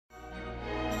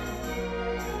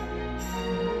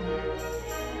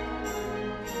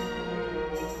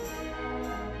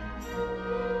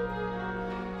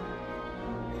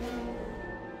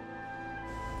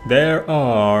There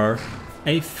are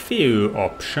a few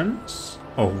options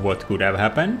of what could have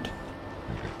happened.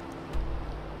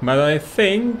 But I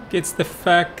think it's the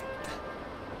fact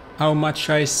how much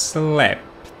I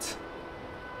slept.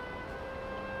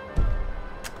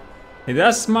 It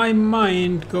has my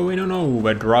mind going on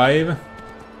overdrive.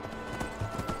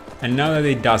 And now that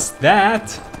it does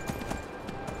that,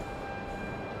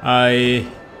 I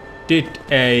did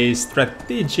a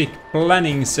strategic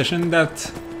planning session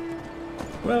that,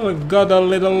 well, got a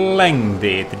little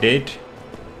lengthy, it did.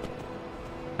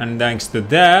 And thanks to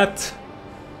that,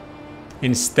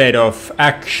 instead of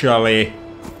actually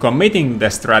committing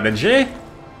the strategy,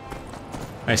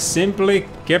 I simply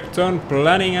kept on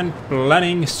planning and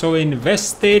planning, so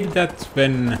invested that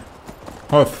when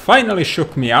Hoth finally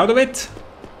shook me out of it,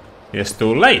 it's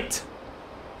too late.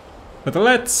 But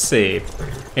let's see,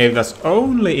 if that's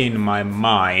only in my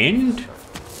mind,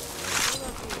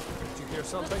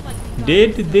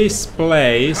 did this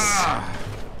place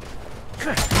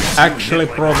actually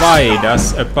provide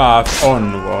us a path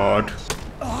onward?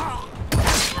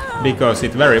 Because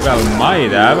it very well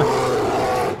might have.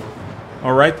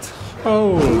 Alright,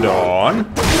 hold on.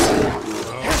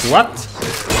 What?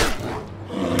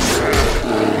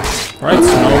 Right,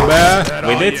 Snow Bear,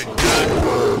 with it.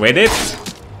 With it.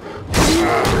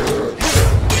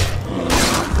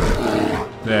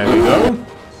 There we go.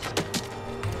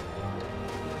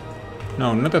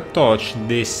 No, not a torch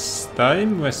this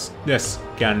time. There's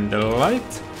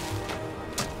candlelight.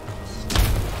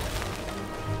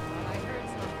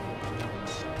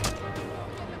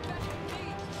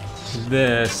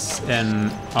 There's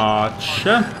an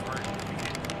archer.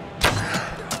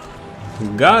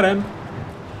 Got him.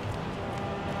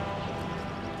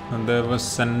 And there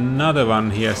was another one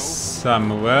here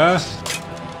somewhere.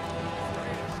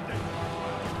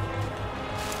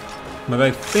 But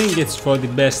I think it's for the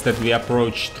best that we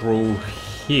approach through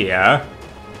here.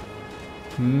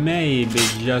 Maybe,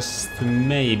 just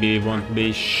maybe, we won't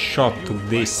be shot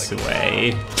this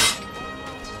way.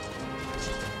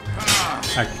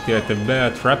 Activate the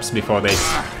bear traps before they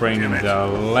spring the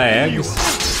legs.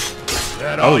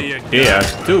 Oh dear,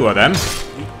 two of them.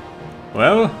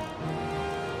 Well,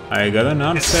 I got an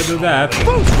answer to that.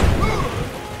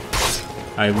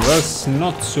 I was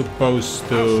not supposed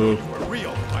to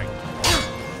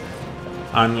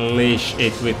unleash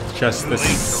it with just a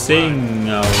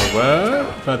single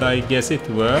word, but I guess it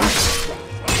works.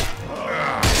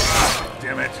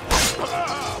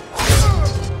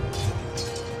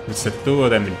 It's the two of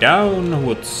them down.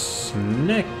 What's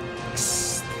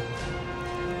next?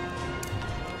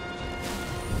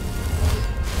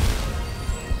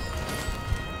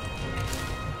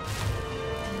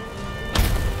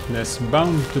 There's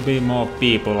bound to be more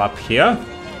people up here.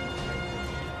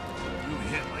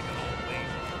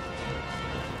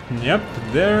 Yep,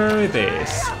 there it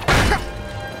is.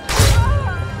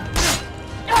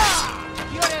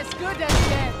 You're as good as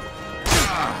dead.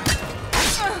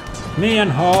 Me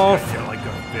and Hoth,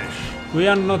 we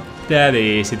are not that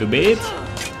easy to beat.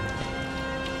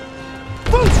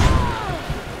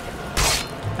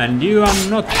 And you are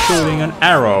not shooting an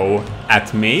arrow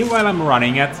at me while I'm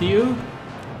running at you.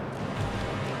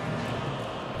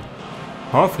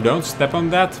 Hoth, don't step on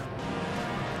that.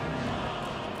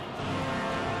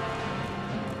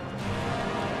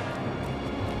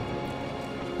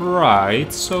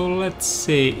 Right, so let's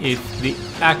see if the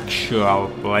actual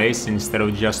place, instead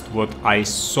of just what I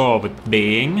saw it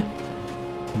being,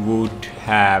 would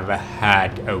have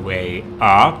had a way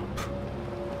up.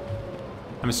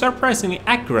 I'm surprisingly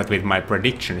accurate with my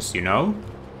predictions, you know.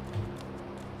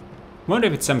 Wonder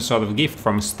if it's some sort of gift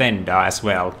from Stenda as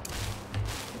well.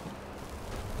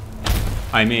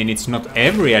 I mean, it's not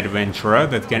every adventurer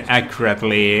that can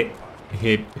accurately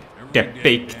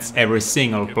depict every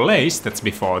single place that's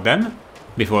before them,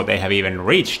 before they have even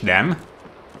reached them.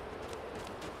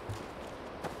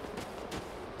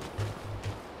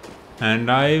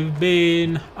 And I've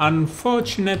been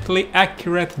unfortunately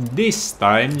accurate this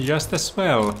time just as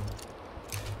well.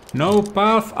 No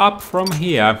path up from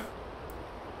here.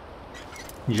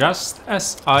 Just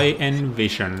as I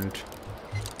envisioned.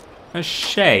 A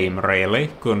shame,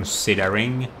 really,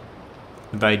 considering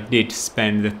that I did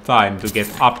spend the time to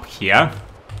get up here.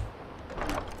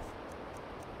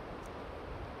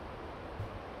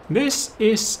 This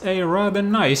is a rather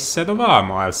nice set of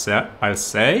armor, I'll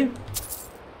say.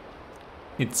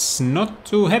 It's not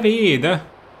too heavy either.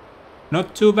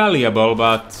 Not too valuable,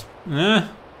 but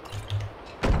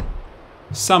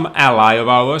some ally of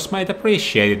ours might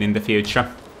appreciate it in the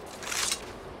future.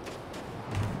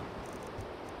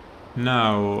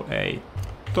 Now a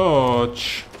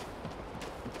torch.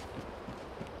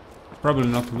 Probably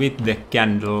not with the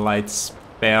candlelight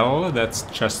spell, that's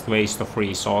just waste of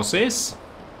resources.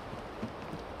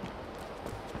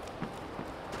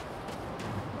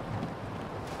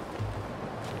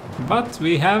 But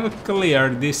we have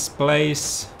cleared this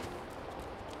place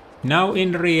now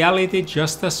in reality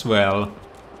just as well.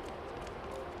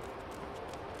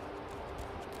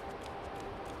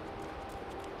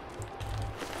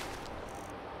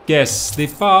 Guess the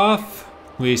path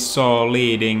we saw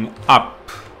leading up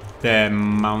the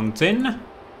mountain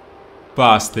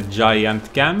past the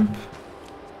giant camp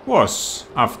was,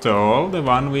 after all, the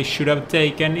one we should have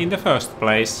taken in the first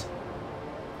place.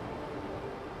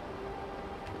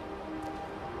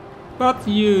 But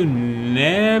you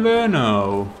never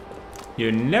know.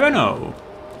 You never know.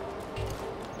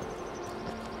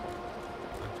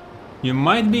 You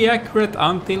might be accurate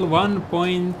until one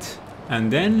point,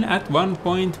 and then at one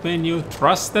point when you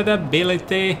trust that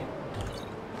ability,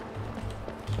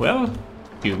 well,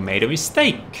 you made a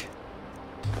mistake.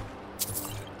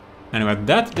 And what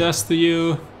that does to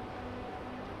you,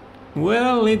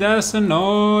 well, it has an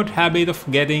odd habit of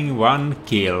getting one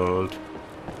killed.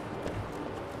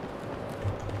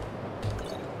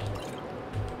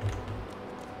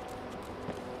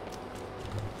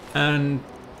 And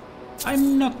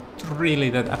I'm not really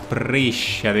that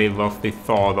appreciative of the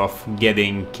thought of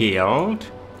getting killed,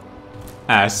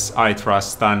 as I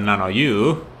trust none of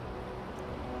you.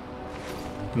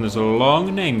 And there's a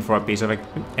long name for a piece of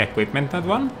equipment, that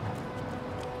one.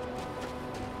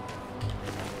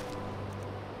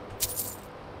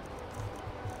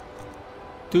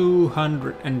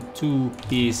 $202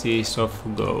 pieces of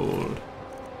gold.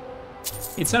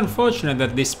 It's unfortunate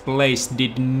that this place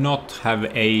did not have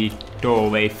a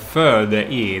doorway further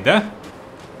either.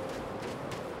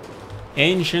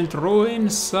 Ancient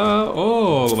ruins are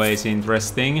always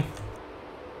interesting.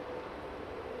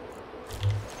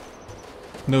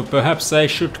 Though perhaps I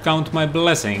should count my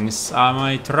blessings.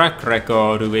 My track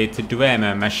record with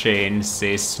Dwemer machines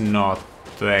is not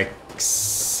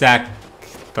exactly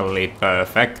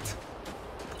perfect.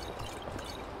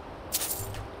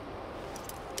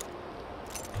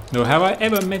 Nor have I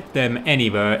ever met them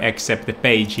anywhere except the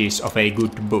pages of a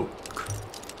good book.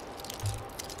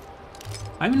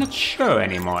 I'm not sure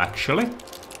anymore, actually.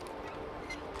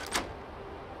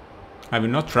 I've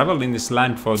not traveled in this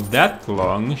land for that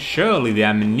long. Surely the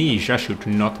amnesia should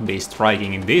not be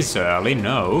striking this early,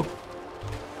 no.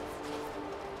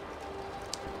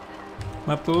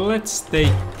 But let's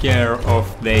take care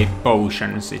of the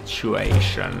potion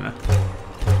situation.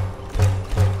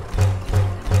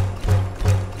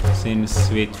 Since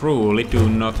we truly do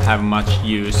not have much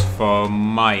use for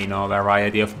minor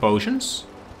variety of potions.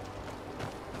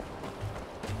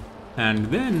 And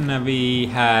then we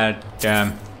had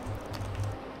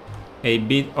a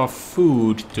bit of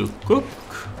food to cook.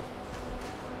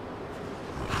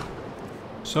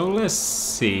 So let's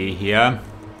see here.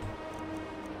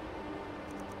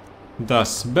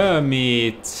 Thus bear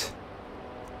meat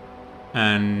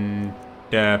and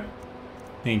I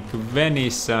think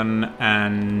venison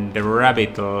and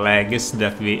rabbit legs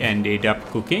that we ended up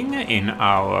cooking in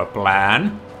our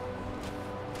plan.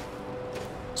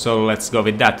 So let's go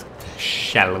with that,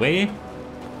 shall we?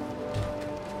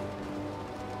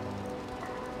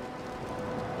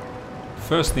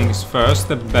 First things first,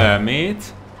 the bear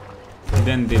meat,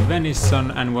 then the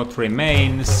venison, and what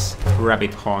remains,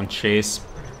 rabbit haunches.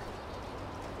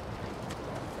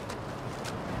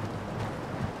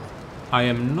 I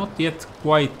am not yet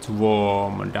quite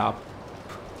warmed up.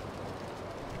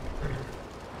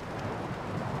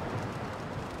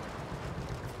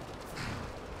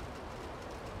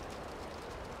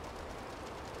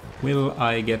 Will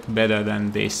I get better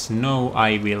than this? No,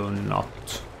 I will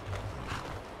not.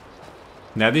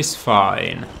 That is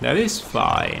fine. That is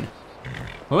fine.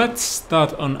 Let's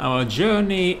start on our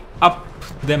journey up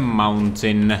the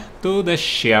mountain to the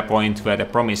sheer point where the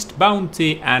promised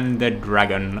bounty and the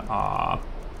dragon are.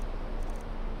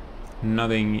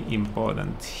 Nothing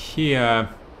important here.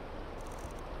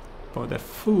 For the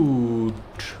food,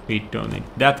 we don't need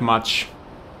that much.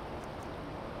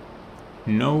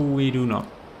 No, we do not.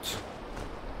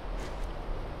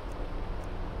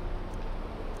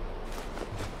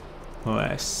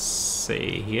 Let's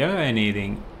see here,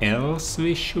 anything else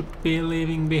we should be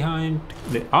leaving behind?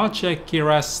 The archer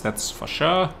cuirass, that's for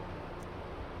sure.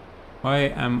 Why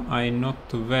am I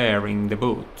not wearing the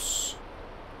boots?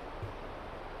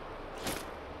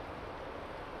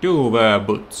 Do wear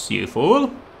boots, you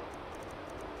fool!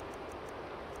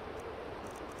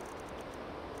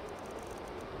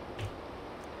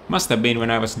 Must have been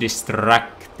when I was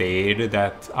distracted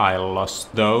that I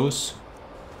lost those.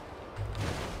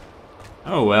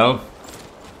 Oh well.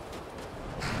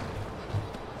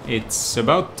 It's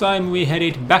about time we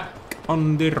headed back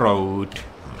on the road.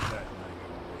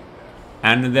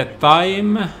 And the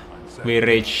time we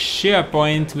reach sheer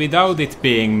point without it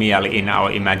being merely in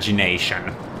our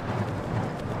imagination.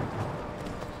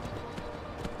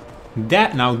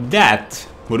 That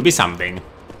would be something.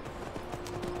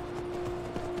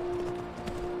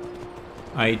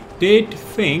 I did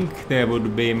think there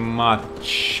would be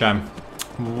much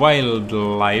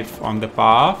wildlife on the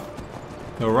path.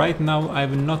 So right now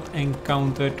I've not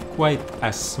encountered quite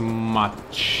as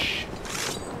much.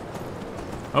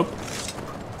 Oh.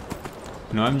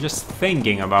 No, I'm just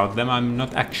thinking about them. I'm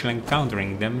not actually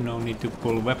encountering them. No need to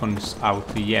pull weapons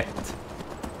out yet.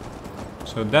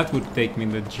 So that would take me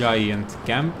to the giant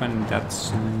camp, and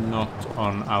that's not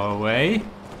on our way.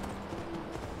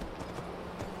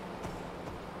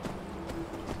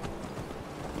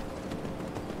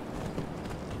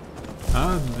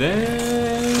 Ah,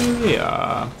 there we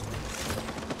are.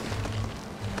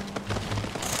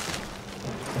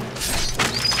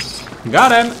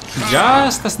 Got him!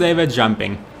 Just as they were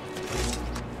jumping.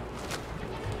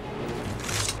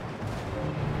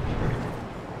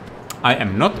 I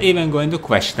am not even going to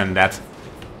question that.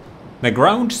 The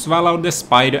ground swallowed the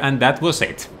spider and that was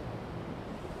it.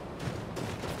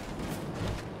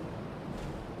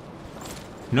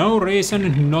 No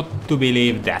reason not to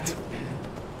believe that.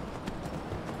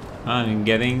 I'm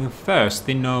getting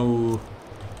thirsty, no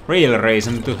real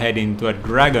reason to head into a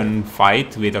dragon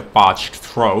fight with a parched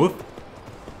throat.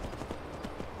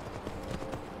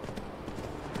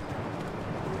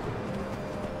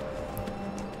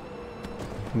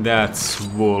 That's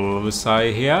wolves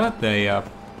I hear. They are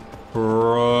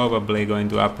probably going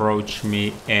to approach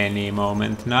me any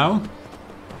moment now.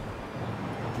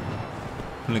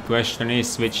 The question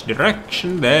is which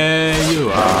direction. There you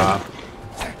are.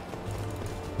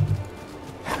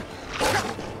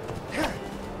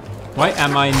 Why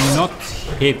am I not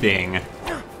hitting?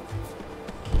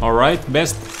 Alright,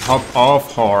 best hop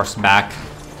off horseback.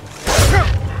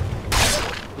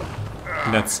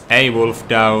 That's a wolf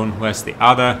down. Where's the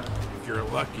other? If you're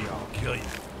lucky, I'll kill you.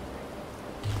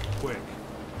 Quick.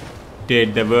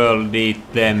 Did the world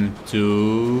eat them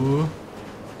too?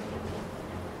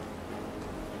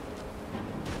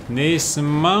 These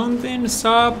mountains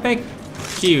are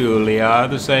peculiar,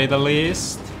 to say the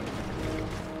least.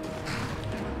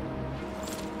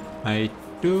 I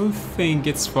do think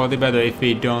it's for the better if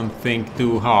we don't think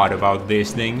too hard about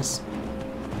these things.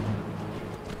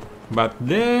 But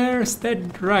there's the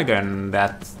dragon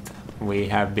that we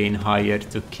have been hired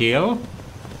to kill.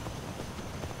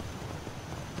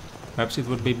 Perhaps it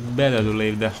would be better to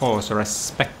leave the horse a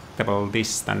respectable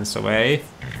distance away.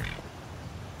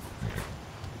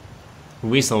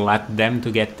 Whistle at them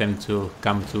to get them to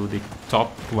come to the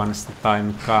top once the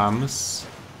time comes.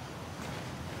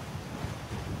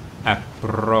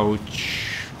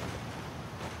 Approach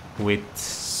with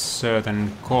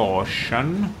certain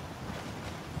caution.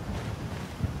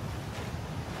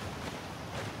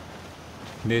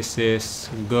 This is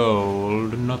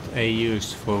gold, not a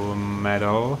useful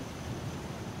metal.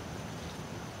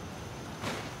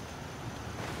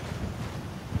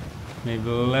 We've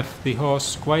left the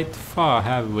horse quite far,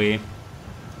 have we?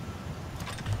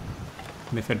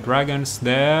 With the dragons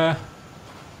there,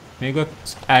 we got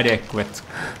adequate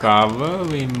cover.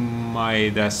 We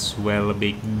might as well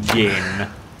begin.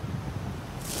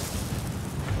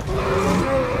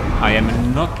 I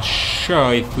am not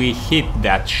sure if we hit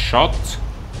that shot.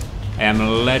 I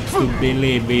am led to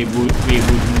believe we would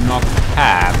not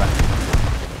have.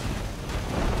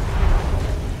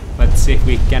 Let's see if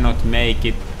we cannot make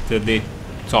it to the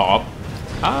top.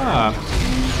 Ah,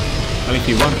 well, if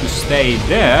you want to stay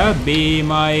there, be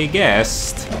my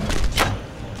guest.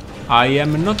 I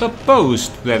am not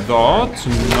opposed to the thought,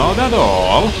 not at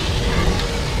all.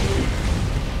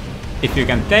 If you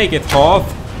can take it, Hoth,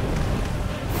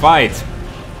 fight.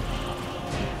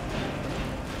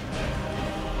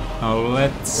 Now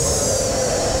let's...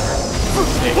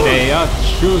 They are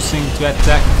choosing to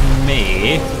attack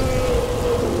me,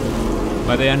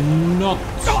 but they are not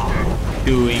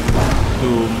doing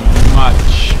too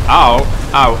much. Ow,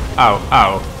 ow, ow,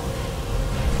 ow.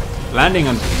 Landing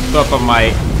on top of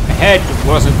my head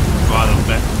wasn't part of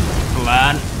the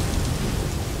plan.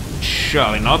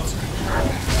 Surely not.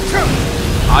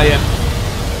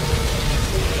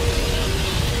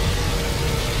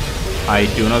 I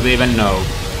do not even know.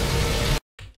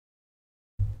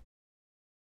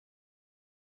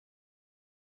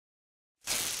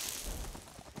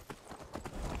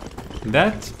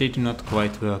 That did not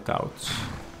quite work out.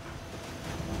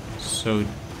 So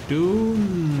do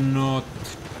not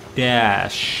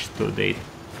dash to the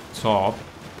top.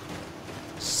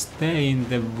 Stay in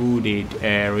the wooded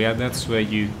area, that's where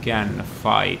you can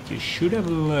fight. You should have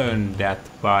learned that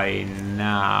by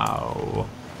now.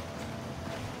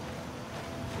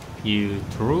 You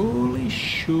truly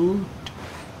should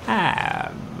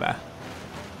have.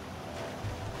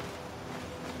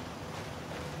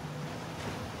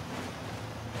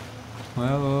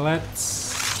 Well,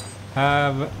 let's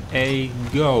have a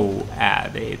go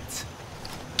at it.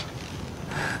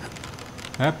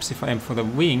 Perhaps if I aim for the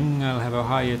wing, I'll have a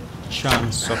higher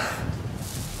chance of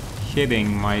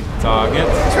hitting my target.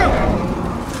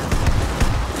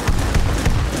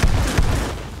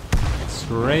 It's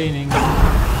raining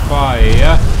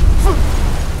fire.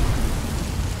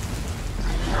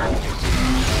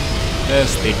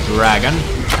 There's the dragon.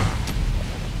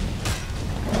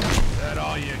 That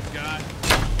all you got?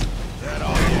 That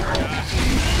all you got?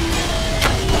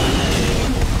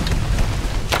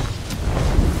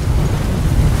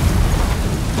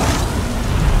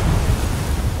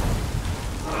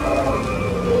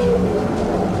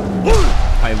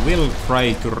 I will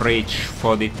try to reach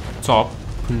for the top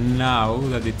now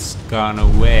that it's gone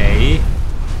away.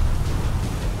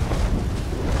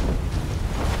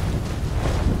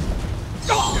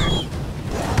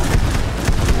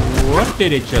 What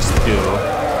did it just do?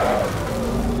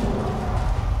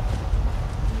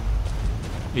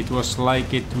 It was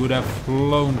like it would have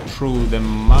flown through the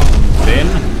mountain.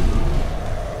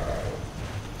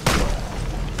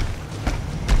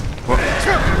 What?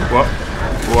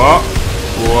 What?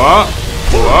 What?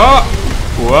 What?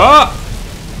 What?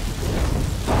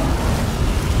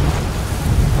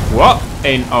 What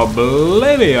in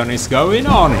oblivion is going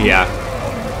on here?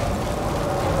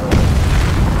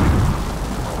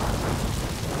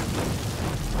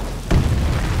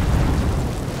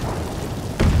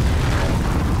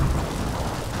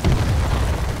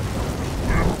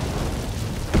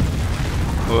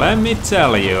 Let me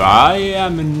tell you, I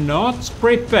am not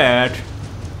prepared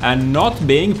and not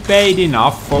being paid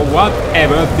enough for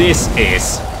whatever this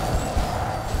is.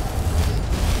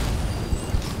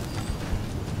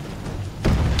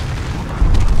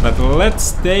 But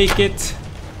let's take it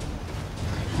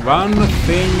one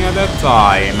thing at a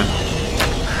time.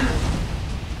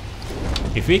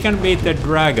 If we can beat the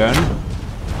dragon,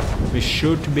 we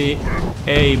should be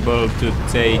able to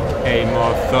take a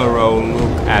more thorough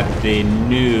look at the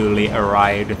newly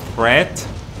arrived threat.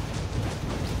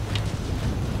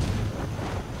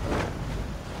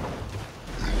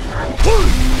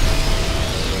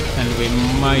 And we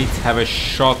might have a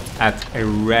shot at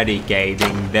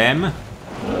eradicating them.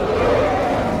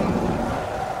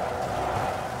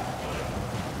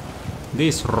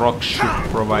 These rocks should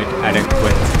provide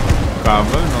adequate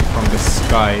cover, not from the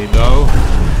sky though.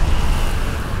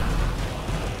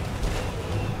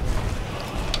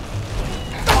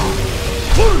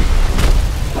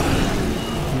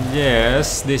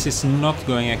 Yes, this is not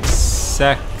going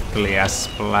exactly as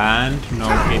planned. No,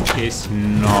 it is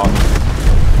not.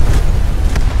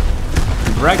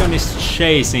 The dragon is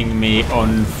chasing me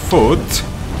on foot.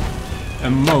 A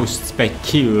most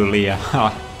peculiar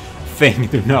thing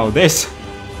to know this.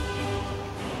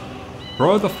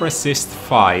 Rod of resist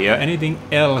fire. Anything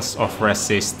else of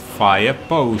resist fire?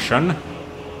 Potion.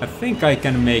 I think I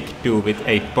can make do with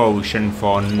a potion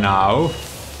for now.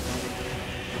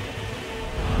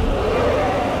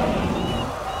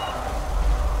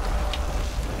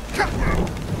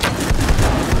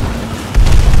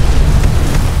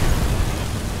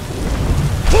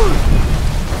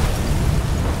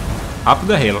 Up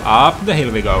the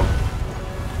hill we go.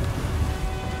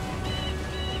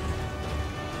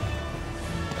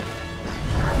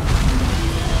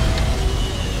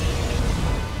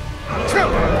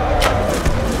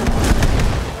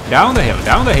 Down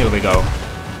the hill we go.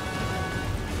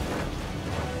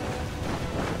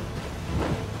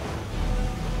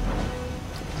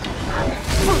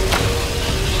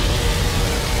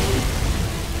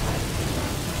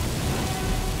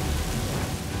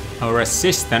 Our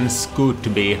resistance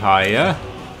could be higher,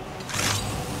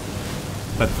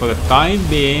 but for the time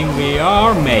being we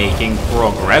are making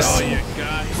progress.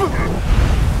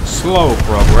 Slow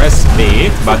progress, be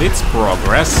it, but it's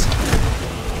progress.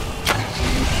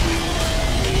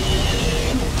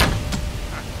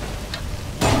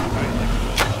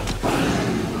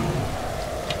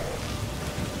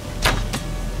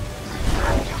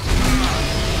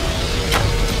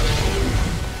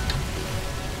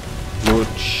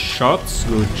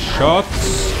 Good shots.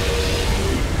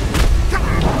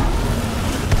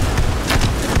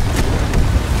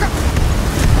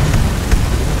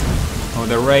 Oh,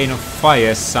 the rain of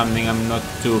fire is something I'm not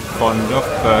too fond of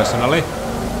personally.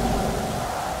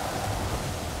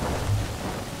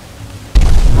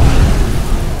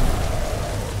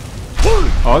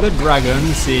 Or the dragon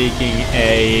seeking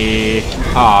a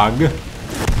hug.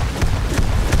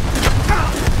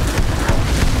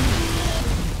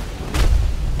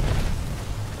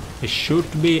 I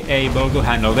should be able to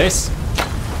handle this.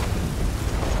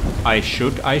 I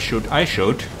should.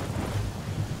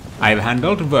 I've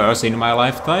handled worse in my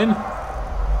lifetime.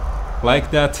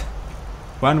 Like that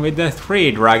one with the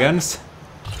 3 dragons.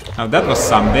 Now that was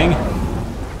something.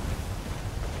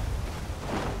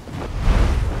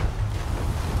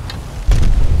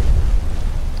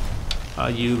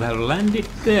 You have landed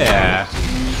there.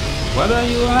 What are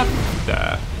you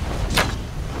after?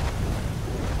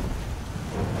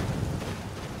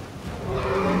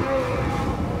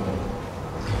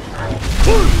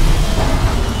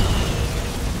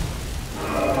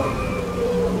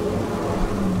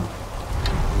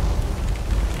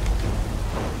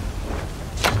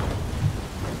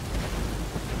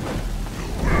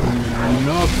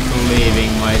 Not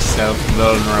leaving myself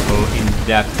vulnerable in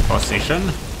that position.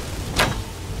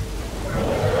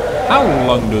 How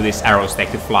long do these arrows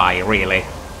take to fly, really?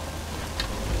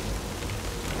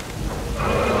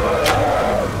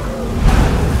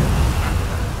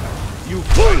 You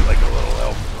fight like a little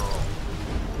elf girl.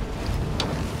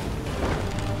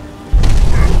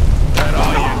 That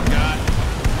all you got?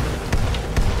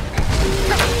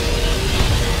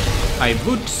 I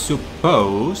would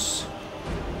suppose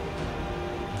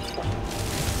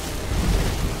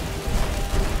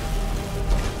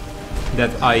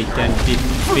that I can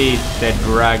defeat the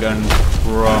dragon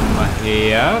from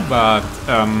here, but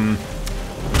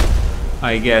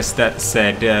I guess that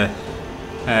said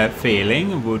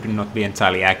feeling would not be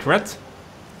entirely accurate.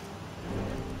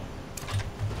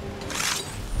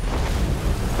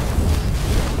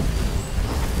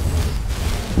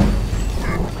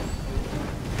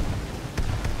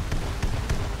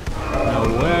 Now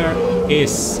where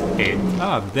is it?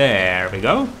 Ah, there we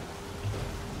go.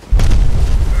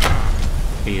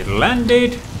 He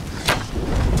landed.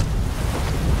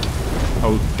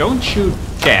 Oh, don't shoot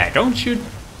there. Don't shoot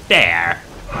there.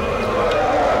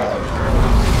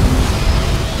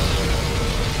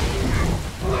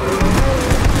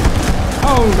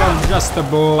 Hold on just a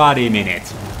bloody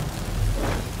minute.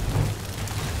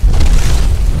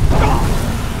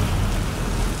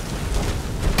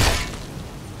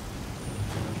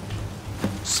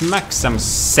 Smack some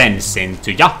sense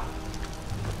into ya.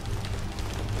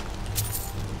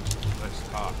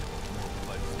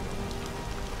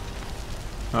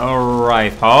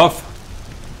 Alright, Hoff.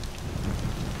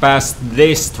 Past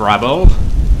this trouble.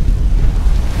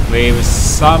 We've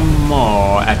some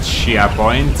more at sheer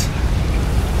point.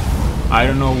 I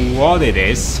don't know what it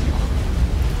is.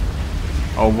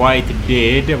 Or why it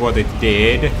did what it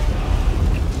did.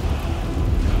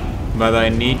 But I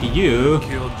need you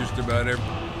Killed just about every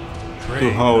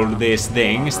to hold these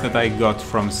things that I got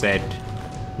from said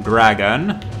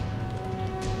dragon.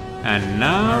 And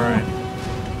now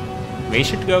we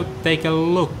should go take a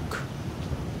look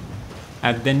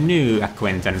at the new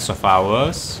acquaintance of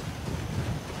ours.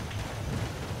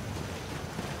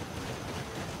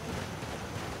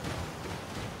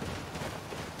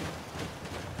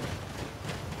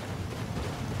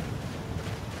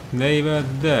 They were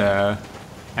there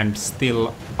and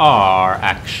still are,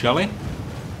 actually.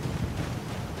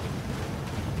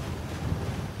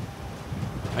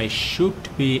 I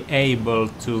should be able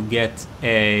to get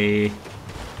a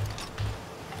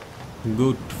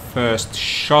good first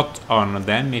shot on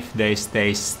them if they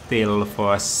stay still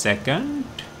for a second.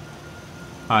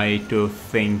 I do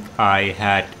think I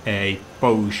had a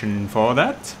potion for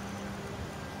that.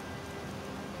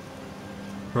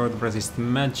 Road resist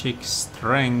magic,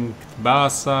 strength,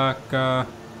 Basaka.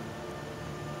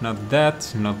 Not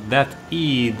that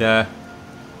either.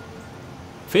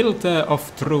 Filter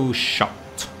of true shot.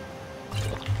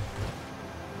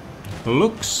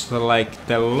 Looks like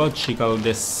the logical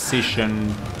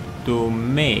decision to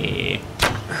me.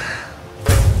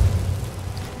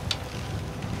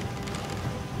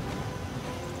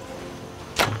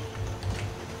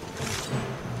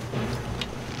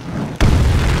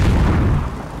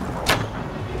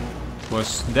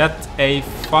 Was that a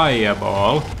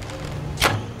fireball?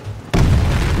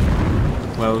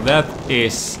 Well, that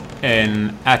is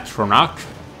an Atronach.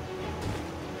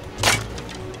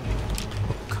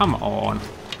 Come on.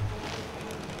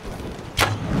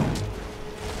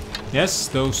 Yes,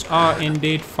 those are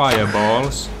indeed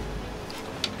fireballs.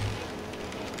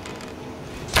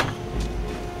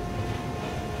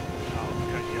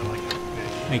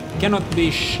 I cannot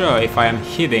be sure if I am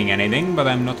hitting anything, but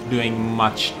I'm not doing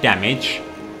much damage.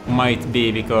 Might be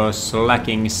because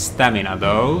lacking stamina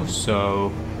though,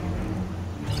 so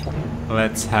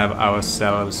let's have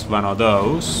ourselves one of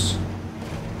those.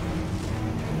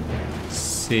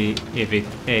 See if it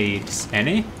aids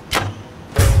any.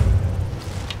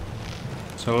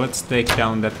 So let's take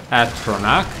down that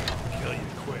Atronach.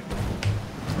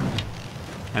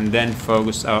 And then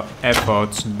focus our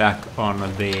efforts back on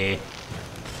the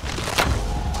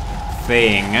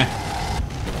thing.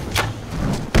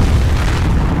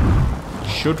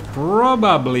 Should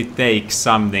probably take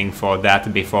something for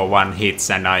that before one hits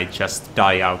and I just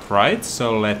die outright.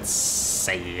 So let's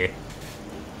see.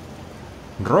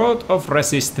 Drought of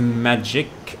Resist Magic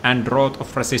and Drought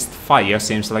of Resist Fire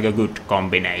seems like a good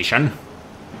combination.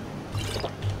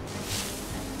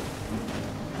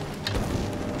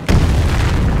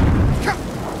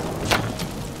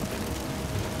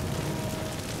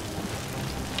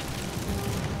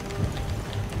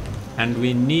 And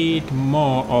we need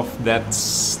more of that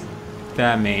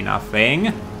stamina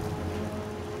thing.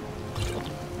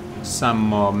 Some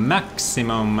more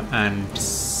maximum and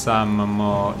some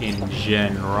more in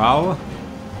general.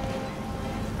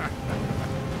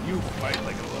 You fight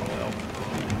like a little elf.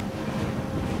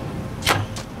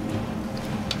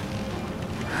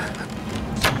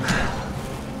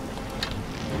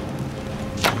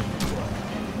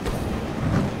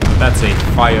 That's a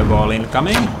fireball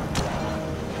incoming.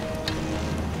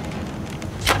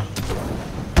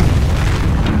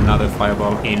 Another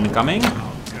fireball incoming.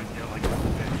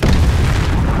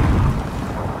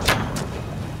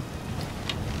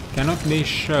 Cannot be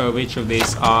sure which of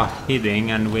these are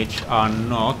hitting and which are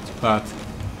not, but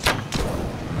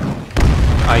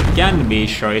I can be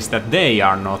sure is that they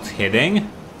are not hitting,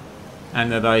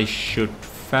 and that I should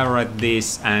ferret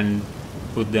these and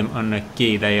put them on a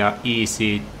key. They are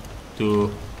easy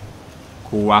to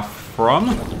quaff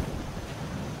from.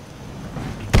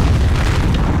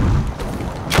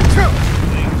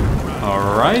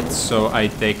 Alright, so I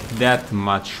take that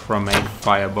much from a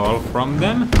fireball from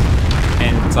them.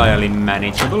 Entirely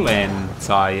manageable,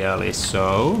 entirely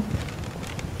so.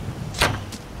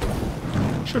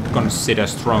 Should consider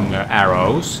stronger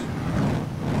arrows.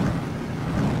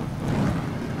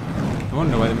 I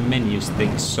wonder why the menus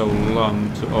take so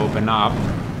long to open up.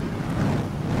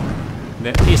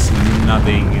 There is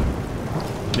nothing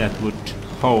that would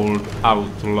hold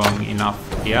out long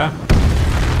enough here.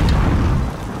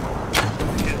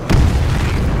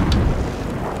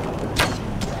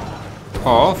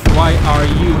 Off, why are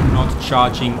you not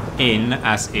charging in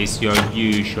as is your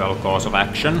usual course of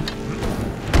action?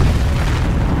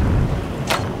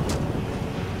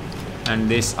 And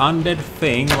this undead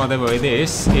thing, whatever it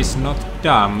is not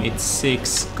dumb. It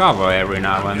seeks cover every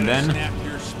now and then. Snap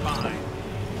your spine.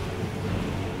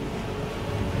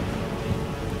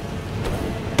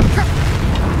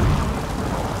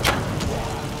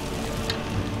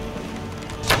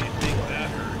 You think that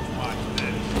hurts? Watch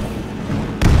this.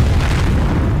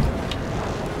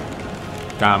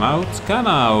 Come out, come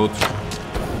out.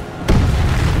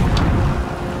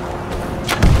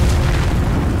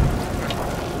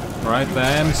 Right,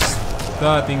 I am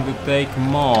starting to take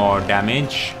more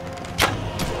damage.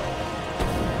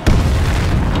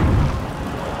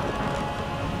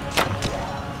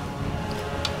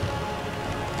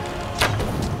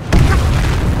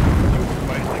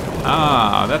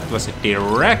 Ah, that was a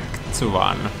direct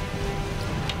one.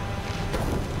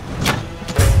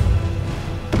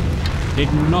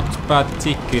 Did not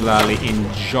particularly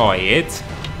enjoy it.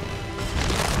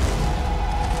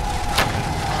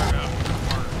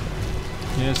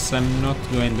 Yes, I'm not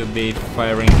going to be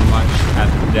firing much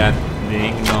at that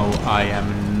thing. No, I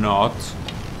am not.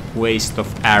 Waste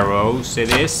of arrows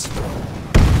it is.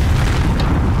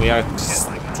 We are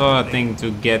starting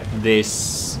to get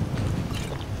this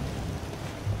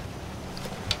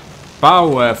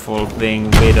powerful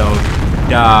thing whittled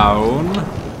down.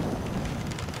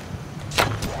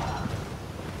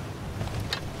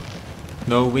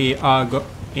 Though we are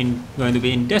going to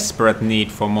be in desperate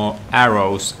need for more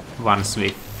arrows once we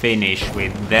finish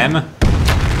with them.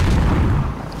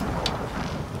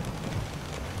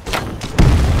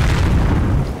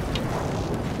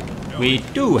 We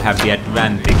do have the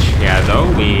advantage here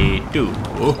though, we do.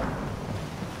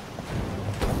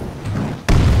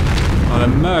 Well, the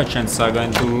merchants are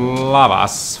going to love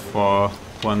us for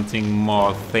wanting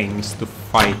more things to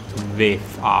fight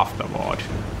with afterward.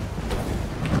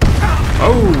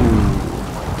 Oh!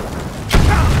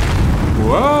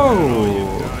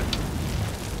 Whoa!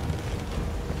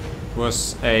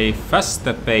 was a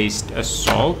faster paced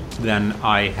assault than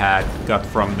I had got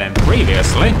from them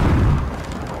previously.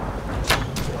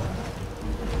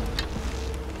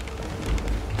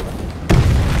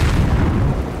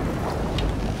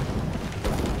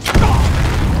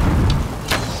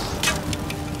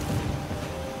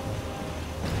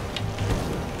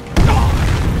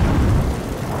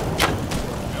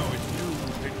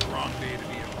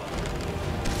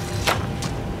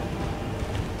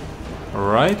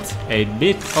 Right, a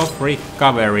bit of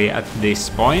recovery at this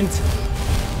point.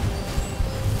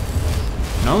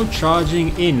 No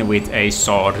charging in with a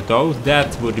sword though,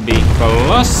 that would be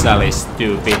colossally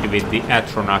stupid with the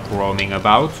Atronach roaming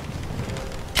about.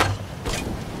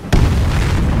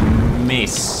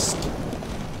 Missed.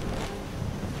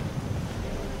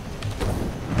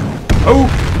 Oh!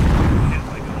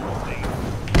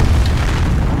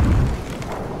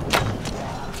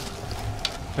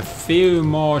 A few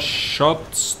more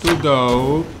shots to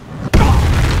go.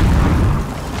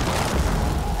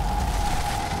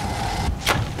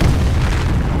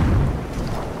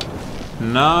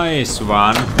 Nice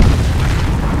one. No,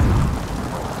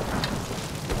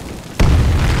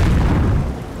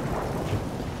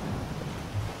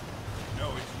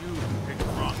 it's you who picked the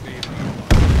wrong day to be alive.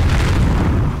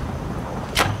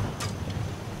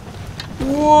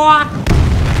 What?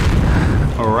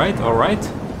 Alright,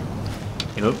 alright.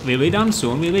 We'll be done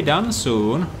soon, we'll be done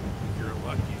soon. You're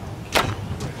lucky.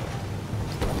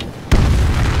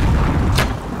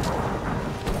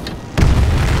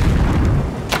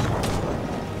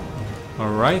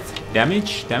 Alright,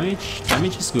 damage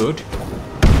is good.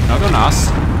 Not on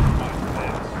us.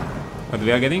 But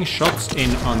we are getting shots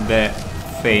in on the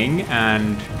thing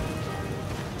and...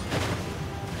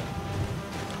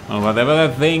 well, whatever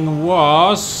the thing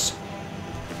was,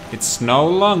 it's no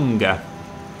longer.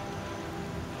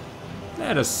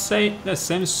 Let us say the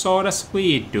same sword as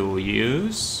we do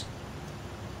use.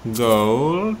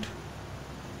 Gold.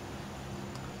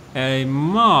 A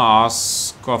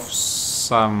mask of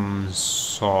some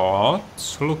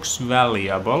sort. Looks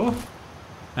valuable.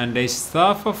 And a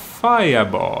staff of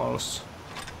fireballs.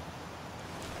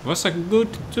 It was a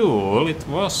good tool, it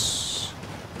was.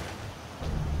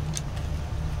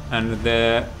 And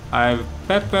I've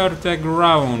peppered the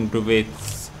ground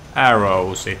with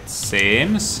arrows, it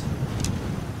seems.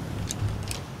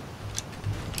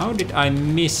 How did I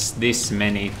miss this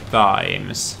many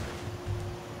times?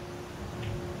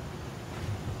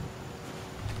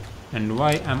 And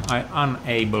why am I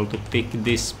unable to pick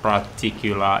this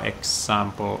particular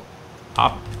example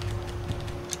up?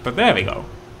 But there we go.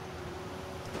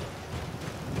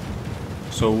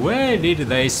 So where did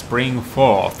they spring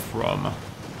forth from?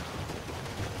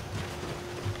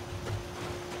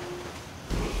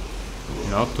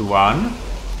 Not one,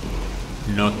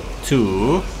 not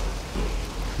two,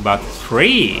 but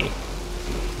 3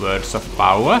 words of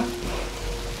power.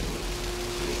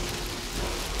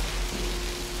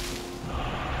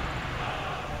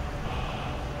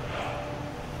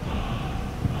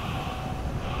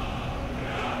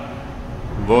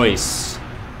 Voice,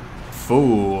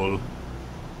 fool,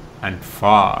 and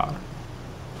far.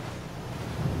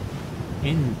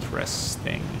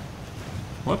 Interesting.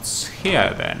 What's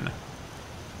here then?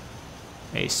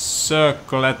 A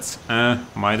circlet,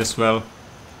 might as well.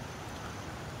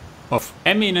 Of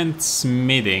eminent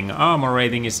smithing, armor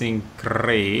rating is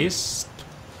increased.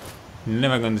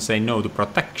 Never going to say no to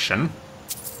protection.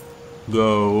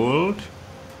 Gold.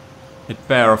 A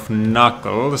pair of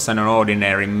knuckles and an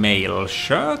ordinary mail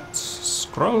shirt.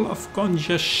 Scroll of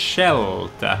conscious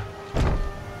shelter.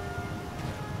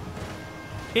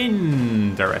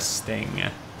 Interesting.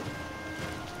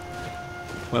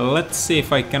 Well, let's see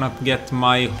if I cannot get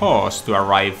my horse to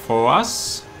arrive for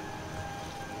us.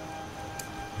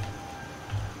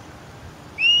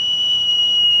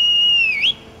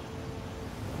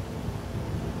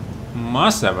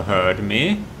 Must have heard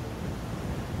me.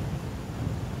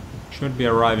 Should be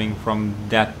arriving from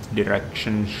that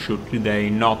direction, should they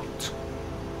not?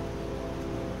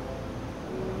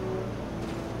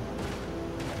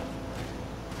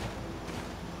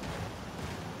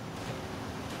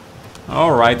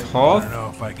 Alright, horse. I don't know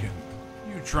if I can...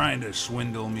 You're trying to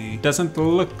swindle me. Doesn't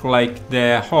look like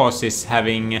the horse is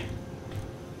having...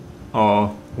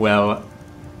 or, well,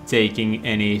 taking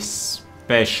any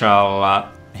special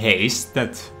haste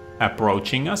at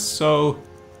approaching us, so...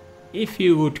 if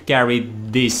you would carry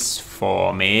this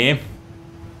for me.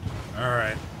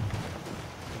 Alright.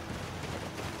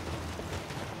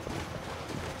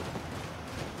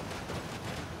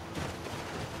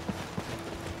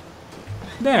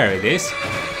 There it is.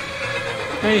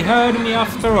 They heard me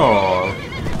after all.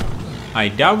 I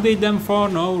doubted them for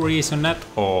no reason at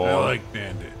all. I like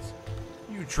bandits.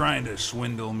 You trying to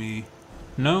swindle me?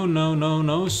 No, no, no,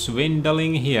 no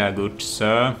swindling here, good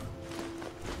sir.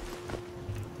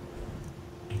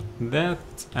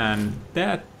 That and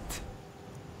that.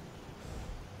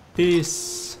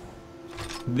 This.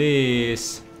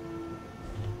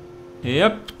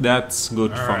 Yep, that's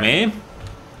good for me.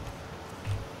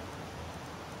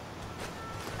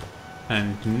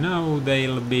 And now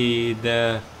they'll be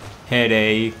the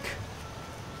headache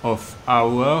of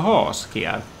our horse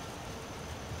here.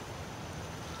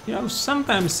 You know,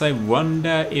 sometimes I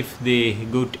wonder if the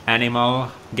good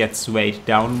animal gets weighed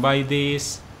down by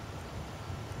these.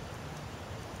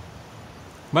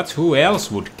 But who else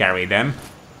would carry them?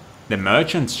 The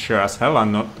merchants sure as hell are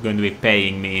not going to be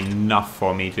paying me enough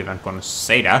for me to even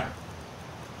consider.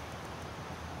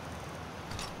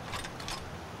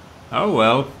 Oh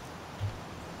well.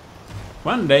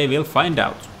 One day we'll find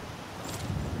out.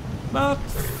 But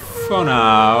for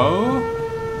now,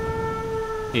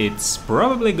 it's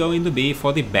probably going to be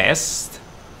for the best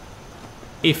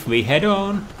if we head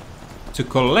on to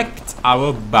collect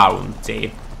our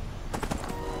bounty.